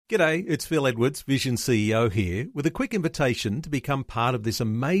G'day, it's Phil Edwards, Vision CEO here, with a quick invitation to become part of this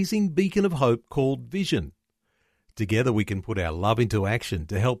amazing beacon of hope called Vision. Together we can put our love into action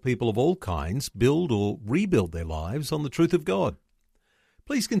to help people of all kinds build or rebuild their lives on the truth of God.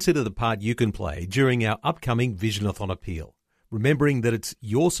 Please consider the part you can play during our upcoming Visionathon appeal, remembering that it's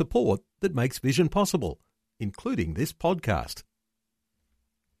your support that makes Vision possible, including this podcast.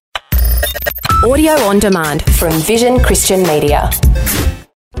 Audio on demand from Vision Christian Media.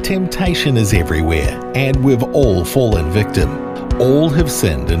 Temptation is everywhere, and we've all fallen victim. All have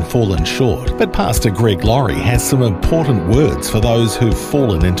sinned and fallen short. But Pastor Greg Laurie has some important words for those who've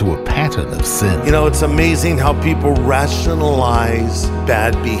fallen into a pattern of sin. You know, it's amazing how people rationalize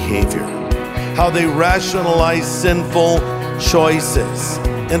bad behavior, how they rationalize sinful choices.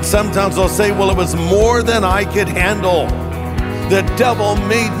 And sometimes they'll say, well, it was more than I could handle. The devil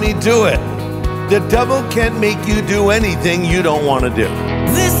made me do it. The devil can't make you do anything you don't want to do.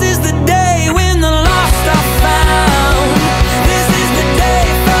 This is the day when the lost are found. This is the day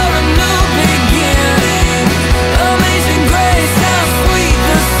for a new beginning. Amazing grace, how sweet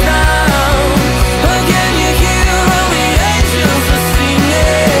the sound. Again you hear all the angels are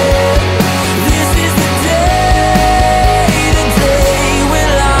singing. This is the day when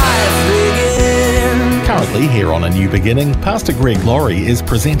life begins. Currently here on A New Beginning, Pastor Greg Laurie is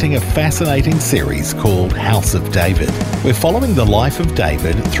presenting a fascinating series called House of David. We're following the life of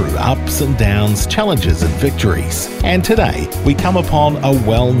David through ups and downs, challenges and victories. And today, we come upon a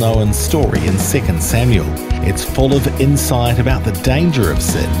well-known story in 2 Samuel. It's full of insight about the danger of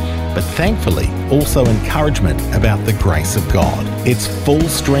sin, but thankfully also encouragement about the grace of God. It's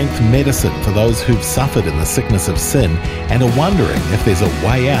full-strength medicine for those who've suffered in the sickness of sin and are wondering if there's a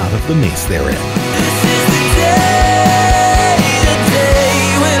way out of the mess they're in. This is the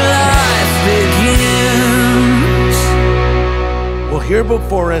day when life begins. Well, here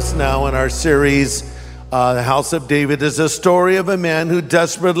before us now in our series, The House of David, is a story of a man who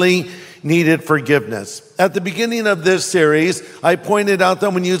desperately needed forgiveness. At the beginning of this series, I pointed out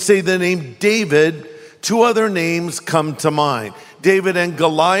that when you say the name David, two other names come to mind. David and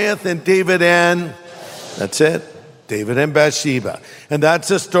Goliath, and David and, that's it, David and Bathsheba. And that's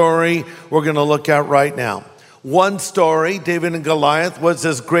a story we're going to look at right now. One story, David and Goliath, was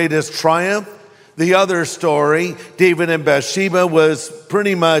his greatest triumph. The other story, David and Bathsheba, was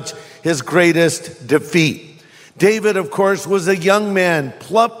pretty much his greatest defeat. David, of course, was a young man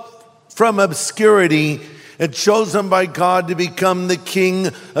plucked from obscurity and chosen by God to become the king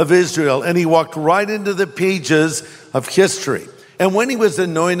of Israel. And he walked right into the pages of history. And when he was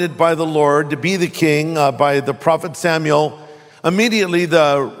anointed by the Lord to be the king by the prophet Samuel, immediately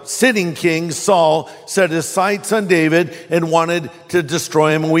the sitting king, Saul, set his sights on David and wanted to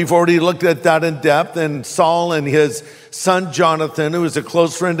destroy him. And we've already looked at that in depth. And Saul and his son Jonathan, who was a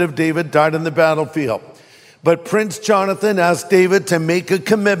close friend of David, died on the battlefield. But Prince Jonathan asked David to make a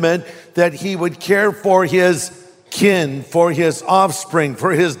commitment that he would care for his kin, for his offspring,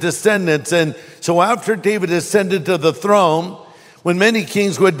 for his descendants. And so after David ascended to the throne, when many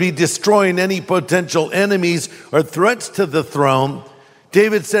kings would be destroying any potential enemies or threats to the throne,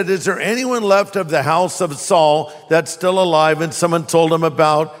 David said, is there anyone left of the house of Saul that's still alive? And someone told him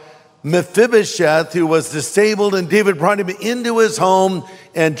about Mephibosheth, who was disabled, and David brought him into his home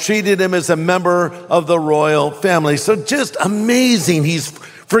and treated him as a member of the royal family. So just amazing. He's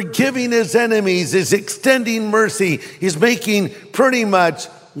forgiving his enemies, he's extending mercy. He's making pretty much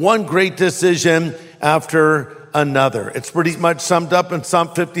one great decision after another. It's pretty much summed up in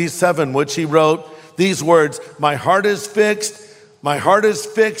Psalm 57, which he wrote these words, my heart is fixed,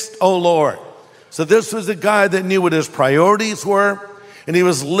 O Lord. So this was a guy that knew what his priorities were, and he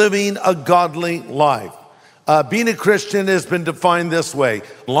was living a godly life. Being a Christian has been defined this way,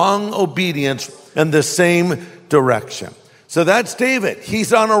 long obedience in the same direction. So that's David.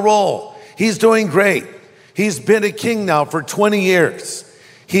 He's on a roll. He's doing great. He's been a king now for 20 years.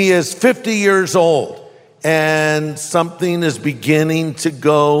 He is 50 years old. And something is beginning to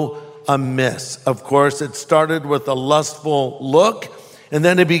go amiss. Of course, it started with a lustful look, and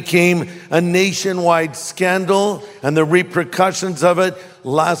then it became a nationwide scandal, and the repercussions of it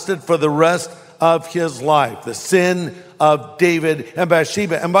lasted for the rest of his life. The sin of David and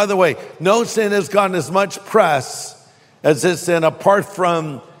Bathsheba. And by the way, no sin has gotten as much press as this sin apart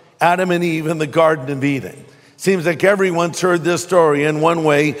from Adam and Eve in the Garden of Eden. Seems like everyone's heard this story in one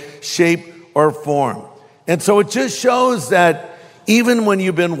way, shape, or form. And so it just shows that even when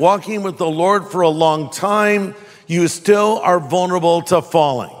you've been walking with the Lord for a long time, you still are vulnerable to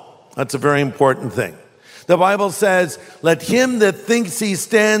falling. That's a very important thing. The Bible says, let him that thinks he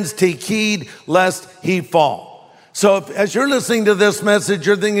stands take heed lest he fall. So as you're listening to this message,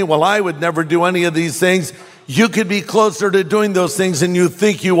 you're thinking, well, I would never do any of these things. You could be closer to doing those things than you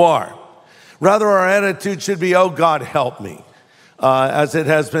think you are. Rather, our attitude should be, oh, God, help me. As it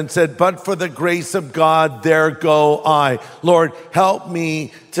has been said, but for the grace of God, there go I. Lord, help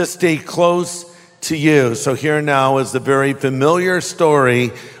me to stay close to you. So here now is the very familiar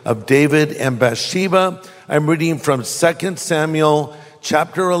story of David and Bathsheba. I'm reading from 2 Samuel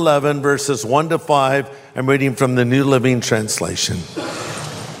chapter 11, verses 1 to 5. I'm reading from the New Living Translation.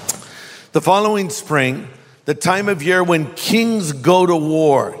 The following spring, the time of year when kings go to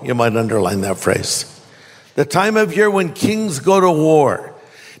war, you might underline that phrase. The time of year when kings go to war,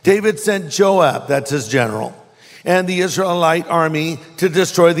 David sent Joab, that's his general, and the Israelite army to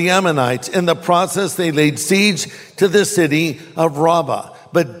destroy the Ammonites. In the process, they laid siege to the city of Rabbah.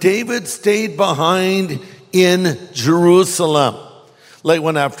 But David stayed behind in Jerusalem. Late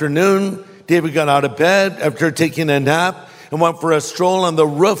one afternoon, David got out of bed after taking a nap and went for a stroll on the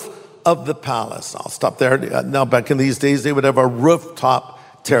roof of the palace. I'll stop there. Now, back in these days, they would have a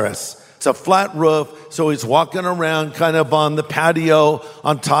rooftop terrace. It's a flat roof, so he's walking around kind of on the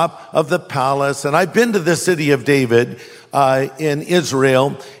on top of the palace. And I've been to the city of David in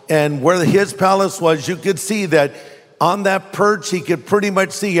Israel, and where his palace was, you could see that on that perch, he could pretty much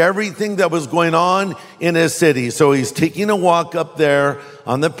see everything that was going on in his city. So he's taking a walk up there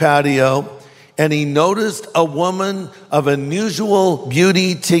on the patio, and he noticed a woman of unusual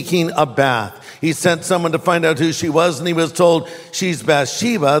beauty taking a bath. He sent someone to find out who she was, and he was told she's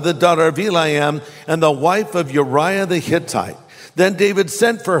Bathsheba, the daughter of Eliam, and the wife of Uriah the Hittite. Then David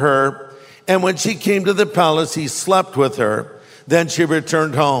sent for her, and when she came to the palace, he slept with her. Then she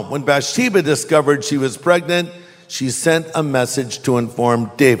returned home. When Bathsheba discovered she was pregnant, she sent a message to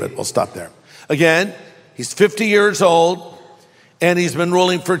inform David. We'll stop there. Again, he's 50 years old, and he's been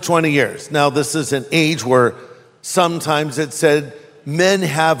ruling for 20 years. Now, this is an age where sometimes it said men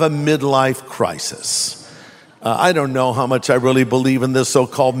have a midlife crisis. I don't know how much I really believe in this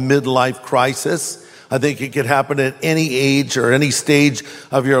so-called midlife crisis. I think it could happen at any age or any stage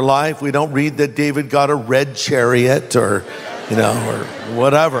of your life. We don't read that David got a red chariot or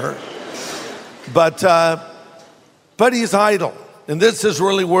whatever. But he's idle. And this is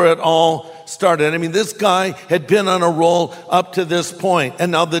really where it all started. I mean, this guy had been on a roll up to this point,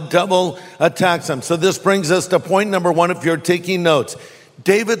 and now the devil attacks him. So this brings us to point number 1 if you're taking notes.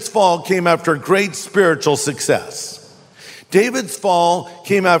 David's fall came after great spiritual success. David's fall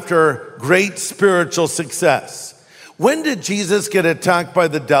came after great spiritual success. When did Jesus get attacked by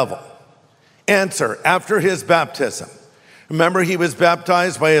the devil? Answer, after his baptism. Remember, he was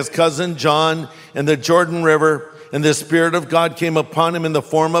baptized by his cousin John in the Jordan River, and the Spirit of God came upon him in the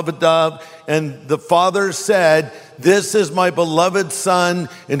form of a dove. And the Father said, "This is my beloved Son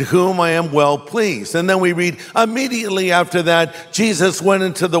in whom I am well pleased." And then we read, immediately after that, Jesus went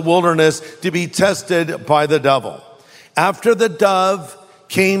into the wilderness to be tested by the devil. After the dove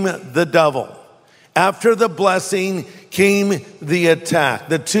came the devil. After the blessing came the attack.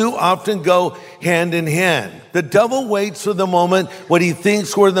 The two often go hand in hand. The devil waits for the moment when he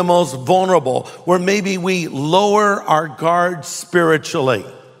thinks we're the most vulnerable, where maybe we lower our guard spiritually.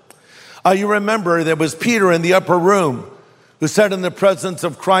 You remember there was Peter in the upper room who said in the presence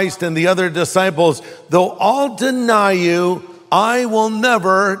of Christ and the other disciples, "Though all deny you, I will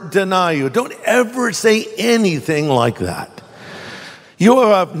never deny you." Don't ever say anything like that. You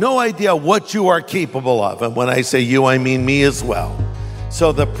have no idea what you are capable of. And when I say you, I mean me as well.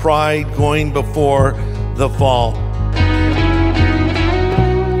 So the pride going before the fall.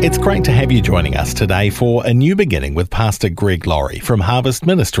 It's great to have you joining us today for A New Beginning with Pastor Greg Laurie from Harvest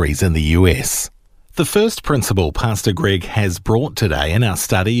Ministries in the US. The first principle Pastor Greg has brought today in our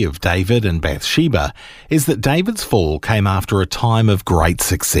study of David and Bathsheba is that David's fall came after a time of great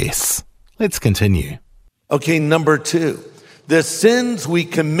success. Let's continue. Okay, number 2. The sins we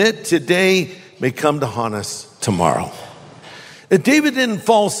commit today may come to haunt us tomorrow. David didn't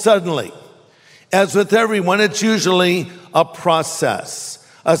fall suddenly. As with everyone, it's usually a process.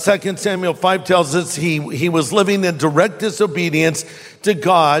 2 Samuel 5 tells us he was living in direct disobedience to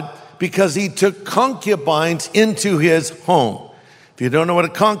God because he took concubines into his home. If you don't know what a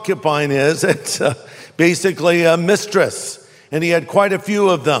concubine is, it's basically a mistress. And he had quite a few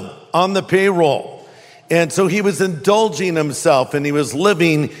of them on the payroll. And so he was indulging himself and he was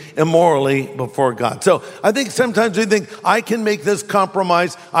living immorally before God. So I think sometimes we think, I can make this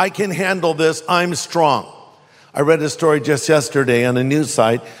compromise. I can handle this. I'm strong. I read a story just yesterday on a news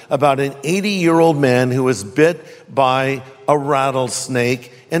site about an 80-year-old man who was bit by a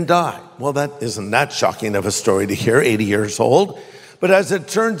rattlesnake and died. Well, that isn't that shocking of a story to hear, 80 years old. But as it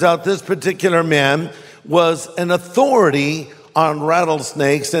turns out, this particular man was an authority on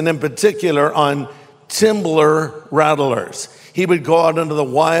rattlesnakes, and in particular on Timbler rattlers. He would go out into the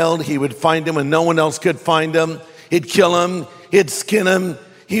wild, he would find them when no one else could find them. He'd kill them, he'd skin them.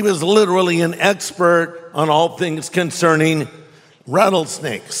 He was literally an expert on all things concerning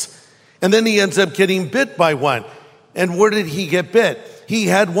rattlesnakes. And then he ends up getting bit by one. And where did he get bit? He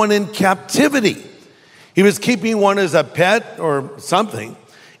had one in captivity. He was keeping one as a pet or something,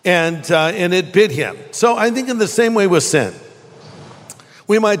 and it bit him. So I think in the same way with sin,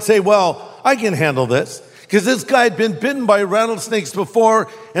 we might say, well, I can handle this, because this guy had been bitten by rattlesnakes before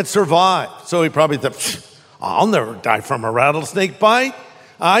and survived. So he probably thought, I'll never die from a rattlesnake bite.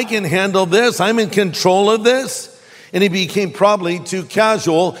 I can handle this. I'm in control of this. And he became probably too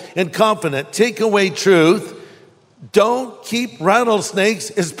casual and confident. Take away truth. Don't keep rattlesnakes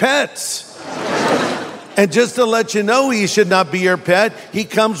as pets. And just to let you know he should not be your pet, he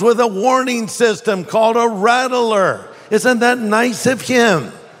comes with a warning system called a rattler. Isn't that nice of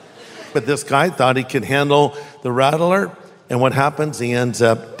him? But this guy thought he could handle the rattler, and what happens? He ends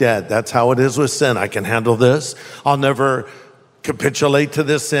up dead. That's how it is with sin. I can handle this. I'll never capitulate to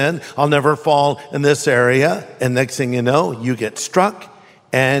this sin. I'll never fall in this area. And next thing you know, you get struck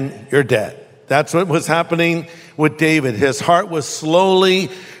and you're dead. That's what was happening with David. His heart was slowly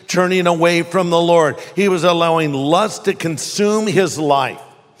turning away from the Lord. He was allowing lust to consume his life.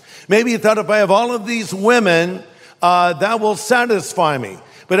 Maybe he thought, if I have all of these women, that will satisfy me.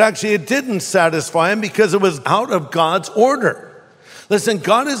 But actually it didn't satisfy him, because it was out of God's order. Listen,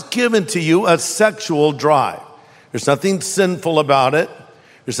 God has given to you a sexual drive. There's nothing sinful about it.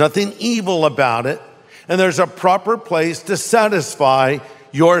 There's nothing evil about it. And there's a proper place to satisfy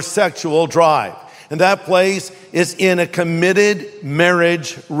your sexual drive. And that place is in a committed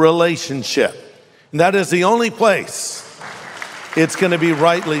marriage relationship. And that is the only place it's going to be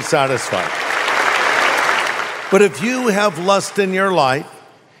rightly satisfied. But if you have lust in your life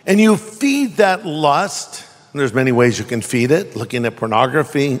and you feed that lust, and there's many ways you can feed it, looking at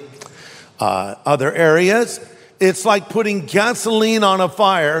pornography, other areas, it's like putting gasoline on a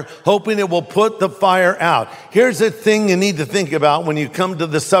fire, hoping it will put the fire out. Here's the thing you need to think about when you come to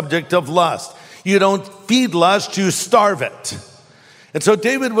the subject of lust. You don't feed lust, you starve it. And so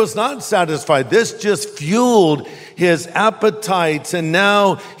David was not satisfied. This just fueled his appetites, and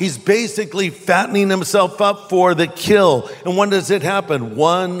now he's basically fattening himself up for the kill. And when does it happen?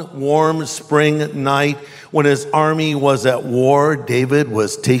 One warm spring night, when his army was at war, David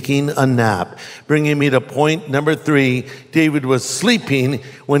was taking a nap. Bringing me to point number 3, David was sleeping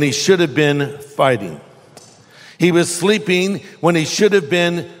when he should have been fighting. He was sleeping when he should have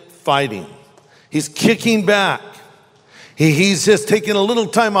been fighting. He's kicking back. He's just taking a little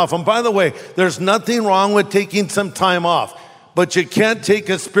time off. And by the way, there's nothing wrong with taking some time off, but you can't take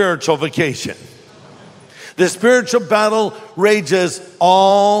a spiritual vacation. The spiritual battle rages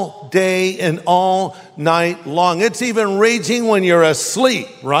all day and all night long. It's even raging when you're asleep,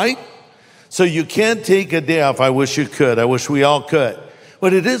 right? So you can't take a day off. I wish you could. I wish we all could.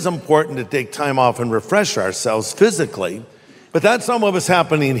 But it is important to take time off and refresh ourselves physically. But that's not what was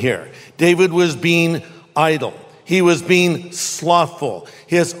happening here. David was being idle. He was being slothful.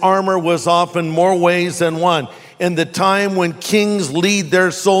 His armor was off in more ways than one. In the time when kings lead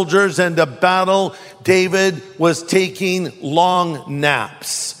their soldiers into battle, David was taking long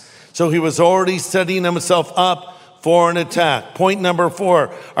naps. So he was already setting himself up for an attack. Point number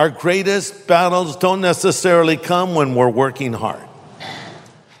 4, our greatest battles don't necessarily come when we're working hard.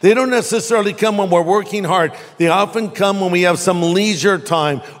 They don't necessarily come when we're working hard. They often come when we have some leisure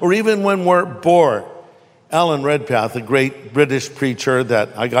time, or even when we're bored. Alan Redpath, a great British preacher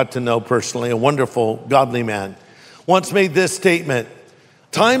that I got to know personally, a wonderful, godly man, once made this statement: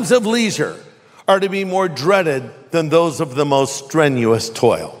 times of leisure are to be more dreaded than those of the most strenuous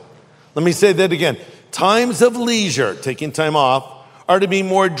toil. Let me say that again. Times of leisure, taking time off, are to be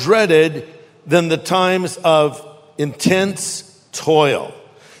more dreaded than the times of intense toil.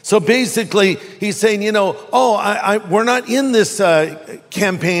 So basically, he's saying, we're not in this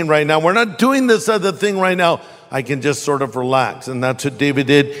campaign right now. We're not doing this other thing right now. I can just sort of relax. And that's what David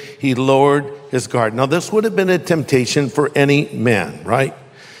did. He lowered his guard. Now, this would have been a temptation for any man, right?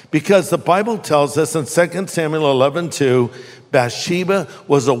 Because the Bible tells us in 2 Samuel 11:2, Bathsheba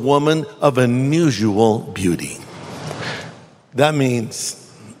was a woman of unusual beauty. That means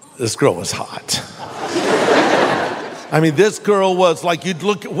this girl was hot. I mean, this girl was like, you'd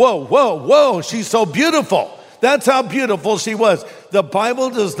look, whoa, she's so beautiful. That's how beautiful she was. The Bible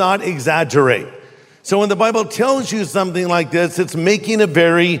does not exaggerate. So when the Bible tells you something like this, it's making a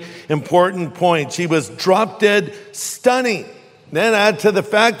very important point. She was drop dead stunning. Then add to the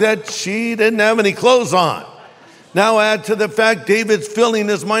fact that she didn't have any clothes on. Now add to the fact David's filling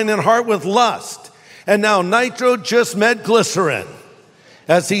his mind and heart with lust. And now Nitro just met glycerin.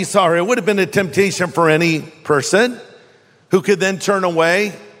 As he saw her, it would have been a temptation for any person who could then turn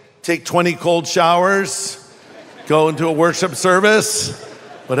away, take 20 cold showers, go into a worship service,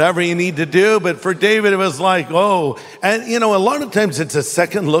 whatever you need to do. But for David, it was like, oh. And, a lot of times it's a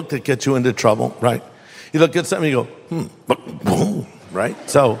second look that gets you into trouble, right? You look at something, you go, boom, right?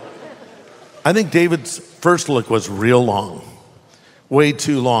 So I think David's first look was real long, way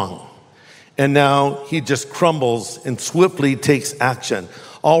too long. And now he just crumbles and swiftly takes action.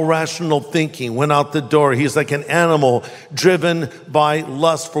 All rational thinking went out the door. He's like an animal driven by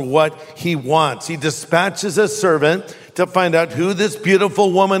lust for what he wants. He dispatches a servant to find out who this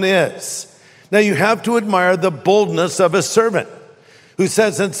beautiful woman is. Now you have to admire the boldness of a servant who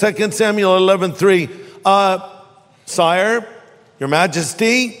says in 2 Samuel 11:3, Sire, your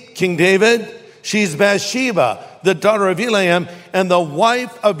majesty, King David, she's Bathsheba, the daughter of Eliam, and the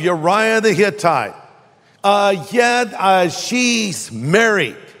wife of Uriah the Hittite. Yet she's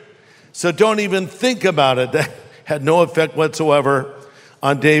married. So don't even think about it. That had no effect whatsoever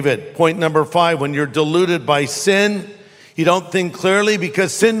on David. Point number 5, when you're deluded by sin, you don't think clearly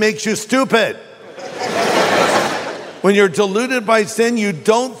because sin makes you stupid. When you're deluded by sin, you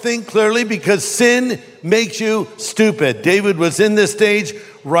don't think clearly because sin makes you stupid. David was in this stage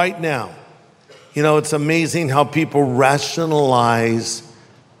right now. It's amazing how people rationalize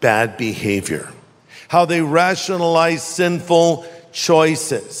bad behavior, how they rationalize sinful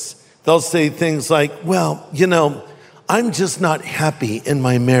choices. They'll say things like, well, I'm just not happy in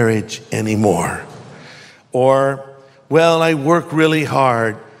my marriage anymore. Or, well, I work really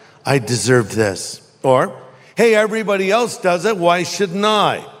hard. I deserve this. Or, hey, everybody else does it. Why shouldn't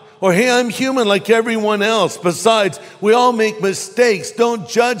I? Or, hey, I'm human like everyone else. Besides, we all make mistakes. Don't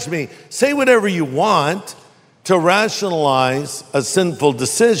judge me. Say whatever you want to rationalize a sinful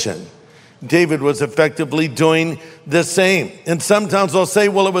decision. David was effectively doing the same. And sometimes they'll say,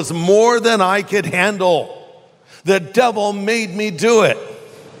 well, it was more than I could handle. The devil made me do it.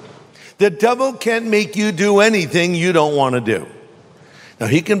 The devil can't make you do anything you don't want to do. Now,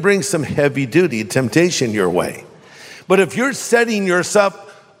 he can bring some heavy-duty temptation your way. But if you're setting yourself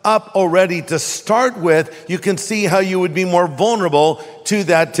up already to start with, you can see how you would be more vulnerable to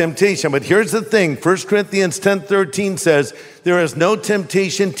that temptation. But here's the thing. 1 Corinthians 10:13 says, there is no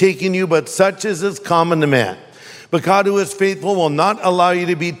temptation taking you, but such as is common to man. But God, who is faithful, will not allow you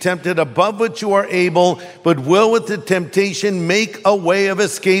to be tempted above what you are able, but will with the temptation make a way of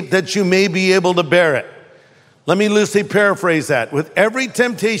escape that you may be able to bear it. Let me loosely paraphrase that. With every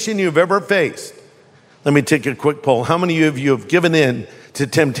temptation you've ever faced, let me take a quick poll. How many of you have given in to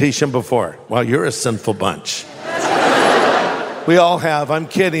temptation before? Well, you're a sinful bunch. We all have. I'm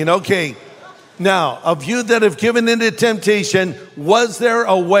kidding. Okay. Now, of you that have given in to temptation, was there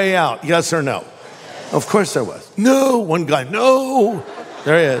a way out? Yes or no? Of course there was. No. One guy, no.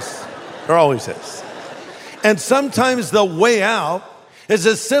 There is. There always is. And sometimes the way out is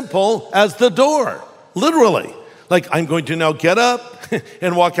as simple as the door. Literally. Like, I'm going to now get up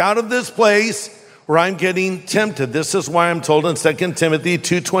and walk out of this place where I'm getting tempted. This is why I'm told in 2 Timothy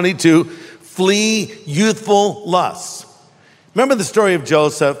 2:22, flee youthful lusts. Remember the story of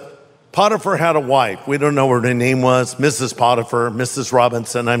Joseph? Potiphar had a wife. We don't know what her name was. Mrs. Potiphar, Mrs.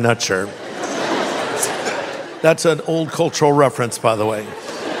 Robinson, I'm not sure. That's an old cultural reference, by the way.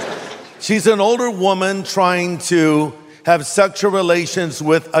 She's an older woman trying to have sexual relations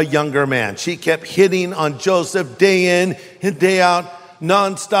with a younger man. She kept hitting on Joseph day in and day out,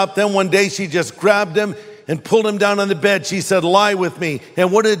 nonstop. Then one day she just grabbed him and pulled him down on the bed. She said, lie with me.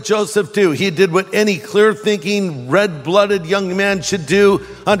 And what did Joseph do? He did what any clear-thinking, red-blooded young man should do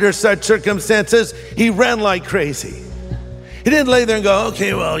under such circumstances. He ran like crazy. He didn't lay there and go,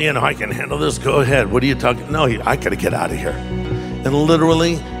 okay, well, I can handle this. Go ahead. What are you talking? No, I got to get out of here. And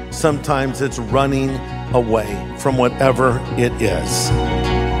literally, sometimes it's running away from whatever it is.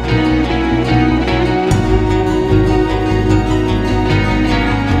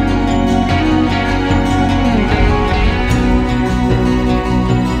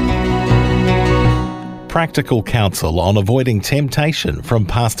 Practical counsel on avoiding temptation from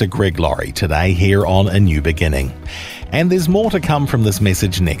Pastor Greg Laurie today here on A New Beginning. And there's more to come from this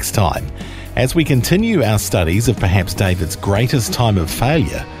message next time. As we continue our studies of perhaps David's greatest time of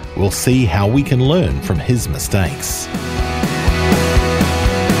failure, we'll see how we can learn from his mistakes.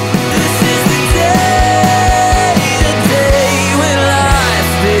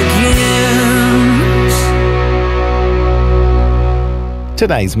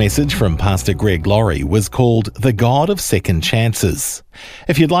 Today's message from Pastor Greg Laurie was called The God of Second Chances.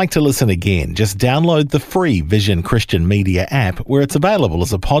 If you'd like to listen again, just download the free Vision Christian Media app where it's available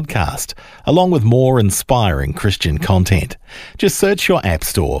as a podcast, along with more inspiring Christian content. Just search your app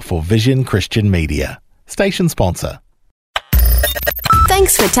store for Vision Christian Media. Station sponsor.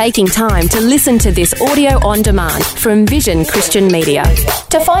 Thanks for taking time to listen to this audio on demand from Vision Christian Media.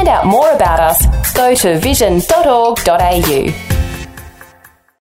 To find out more about us, go to vision.org.au.